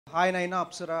Hi నైనా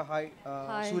Apsara hi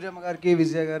hi. Suryamma గారికి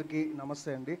విజయ గారికి నమస్తే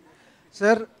అండి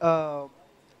సార్.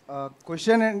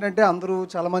 క్వశ్చన్ ఏంటంటే అందరూ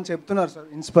చాలామంది చెప్తున్నారు సార్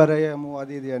ఇన్స్పైర్ అయ్యాము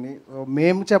అది ఇది అని.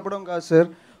 మేము చెప్పడం కాదు సార్,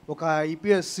 ఒక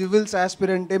ఐపీఎస్ సివిల్స్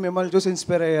ఆస్పిరెంటే మిమ్మల్ని చూసి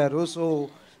ఇన్స్పైర్ అయ్యారు. సో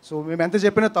సో మేము ఎంత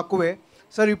చెప్పినా తక్కువే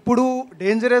సార్. ఇప్పుడు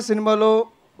డేంజరస్ సినిమాలో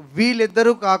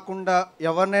వీళ్ళిద్దరూ కాకుండా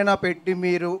ఎవరినైనా పెట్టి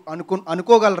మీరు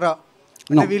అనుకోగలరా?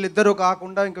 అంటే వీళ్ళిద్దరూ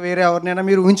కాకుండా ఇంకా వేరే ఎవరినైనా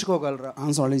మీరు ఊహించుకోగలరా?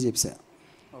 ఆన్సర్ ఆల్రెడీ చెప్పా.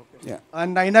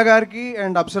 అండ్ నైనా గారికి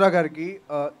అండ్ అప్సరా గారికి,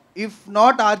 ఇఫ్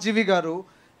నాట్ ఆర్జీవి గారు,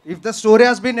 if the story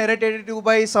has been narrated to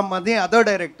by some other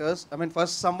directors, I mean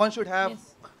first someone should have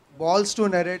balls to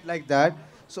narrate like that.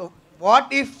 So what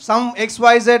if some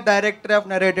XYZ director have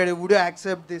narrated, would you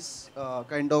accept this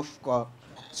kind of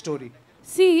story?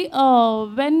 See,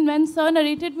 when Sir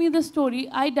narrated me the story,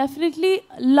 I definitely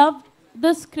loved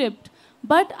the script.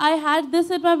 But I had this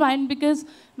in my mind because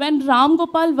when Ram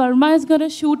Gopal Verma is going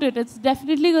to shoot it, it's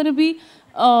definitely going to be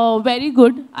very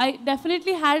good. I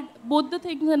definitely had both the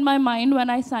things in my mind when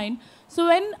I signed. So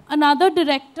when another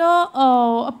director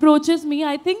approaches me,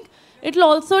 I think it will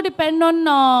also depend on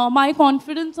my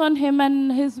confidence on him and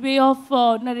his way of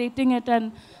narrating it, and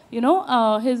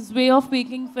his way of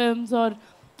making films, or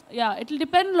yeah, it will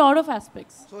depend a lot of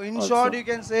aspects. So in short, you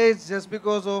can say it's just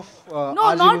because of No,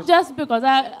 not just because.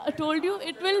 I told you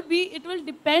it will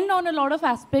depend on a lot of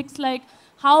aspects, like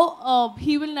how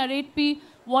he will narrate me,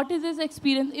 what is his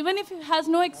experience. Even if he has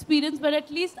no experience, but at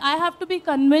least I have to be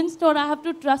convinced, or I have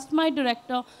to trust my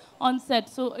director on set.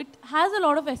 So it has a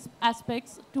lot of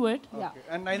aspects to it. Okay.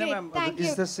 Yeah. And Naina Great, ma'am, thank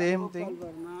is you. the same thing?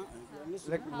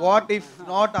 Like what if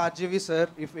not RGV sir,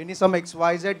 if some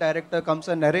XYZ director comes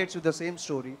and narrates you the same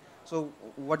story, so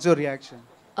what's your reaction?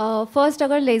 First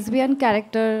अगर lesbian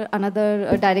character another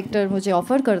director मुझे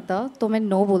offer करता तो मैं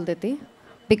no बोल देती,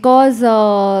 because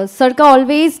sir का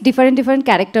always different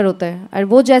character होता है और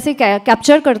वो जैसे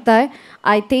कैप्चर करता है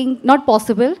I think not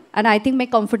possible, and I think मैं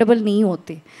कंफर्टेबल नहीं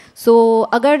होती. सो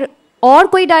अगर और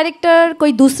कोई डायरेक्टर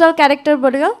कोई दूसरा कैरेक्टर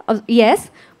बोलेगा, येस,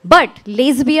 बट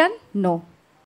लेस्बियन नो.